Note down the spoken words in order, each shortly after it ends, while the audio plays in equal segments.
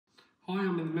Hi,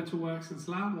 I'm in the Metalworks in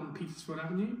Slough on Petersfield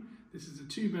Avenue. This is a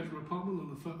 2-bedroom apartment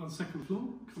on the second floor.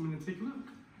 Come in and take a look.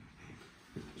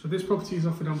 So this property is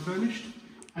offered unfurnished.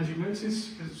 As you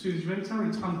notice, as soon as you enter,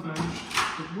 it's unfurnished.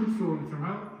 You've got wood flooring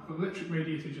throughout. You've got an electric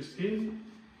radiator just here.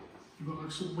 You've got a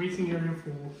sort of waiting area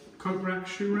for coat rack,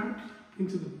 shoe rack.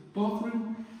 Into the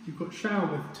bathroom, you've got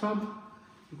shower with tub.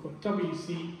 You've got WC.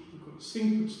 You've got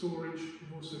sink with storage.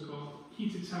 You've also got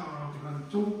heated towel out behind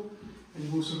the door. And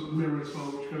you've also got a mirror as well,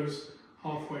 which goes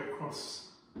halfway across.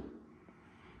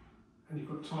 And you've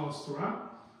got tiles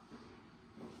throughout.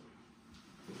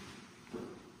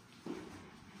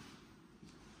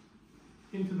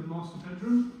 Into the master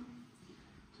bedroom.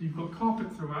 So you've got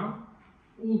carpet throughout,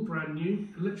 all brand new,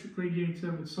 electric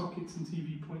radiator with sockets and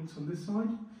TV points on this side.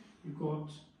 You've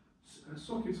got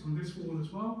sockets on this wall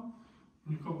as well.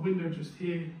 And you've got a window just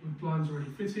here with blinds already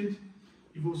fitted.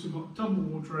 You've also got double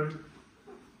wardrobe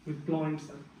with blinds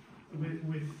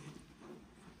with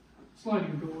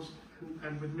sliding doors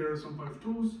and with mirrors on both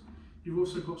doors. You've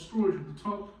also got storage at the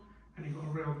top, and you've got a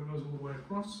rail that goes all the way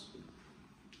across.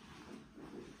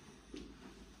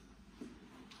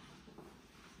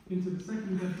 Into the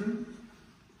second bedroom.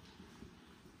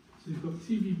 So you've got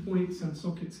TV points and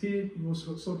sockets here. You've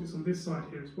also got sockets on this side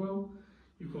here as well.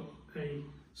 You've got a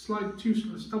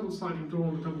double sliding door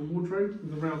on the double wardrobe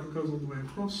with a rail that goes all the way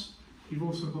across. You've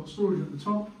also got storage at the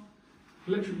top,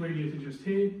 electric radiator just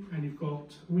here, and you've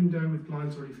got a window with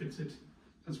blinds already fitted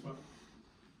as well.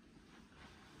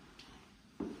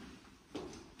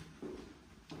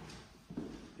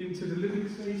 Into the living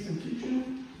space and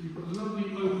kitchen, you've got a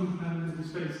lovely open plan living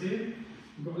space here.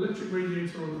 You've got electric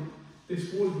radiator on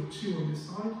this wall, you've got 2 on this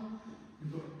side.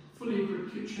 You've got fully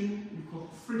equipped kitchen, you've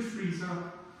got fridge freezer,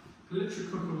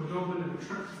 electric cooker with oven and a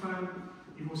tractor fan.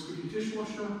 You've also got your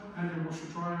dishwasher and your washer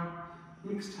dryer,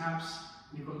 mixed taps,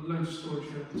 and you've got loads of storage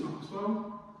here at the top as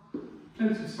well.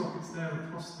 Plenty of sockets there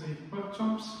across the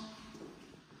worktops.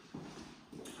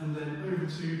 And then over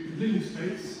to the living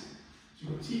space. So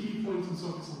you've got TV points and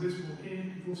sockets on this wall here.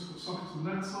 You've also got sockets on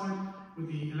that side with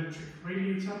the electric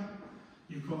radiator.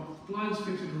 You've got blinds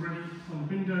fitted already on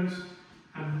the windows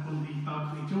and on the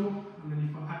balcony door. And then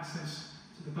you've got access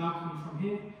to the balcony from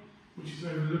here, which is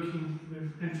overlooking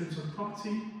the entrance of the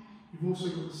property. You've also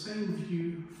got the same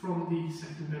view from the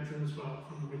second bedroom as well,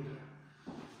 from the window,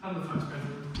 and the first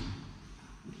bedroom.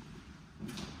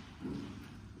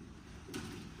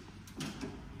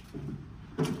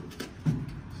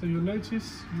 So you'll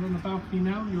notice you're on the balcony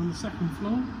now, you're on the second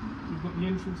floor. You've got the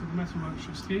entrance of the Metalworks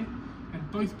just here,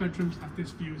 and both bedrooms have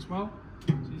this view as well.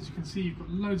 So as you can see, you've got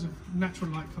loads of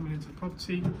natural light coming into the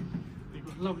property. You've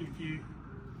got a lovely view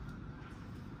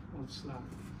of Slough.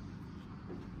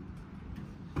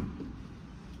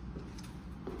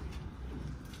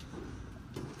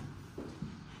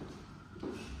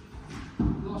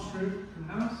 Last room in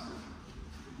the house.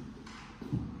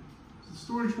 It's the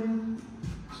storage room.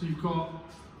 So you've got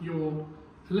your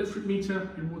electric meter,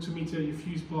 your water meter, your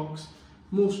fuse box,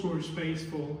 more storage space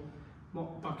for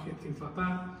mop bucket, things like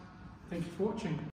that. Thank you for watching.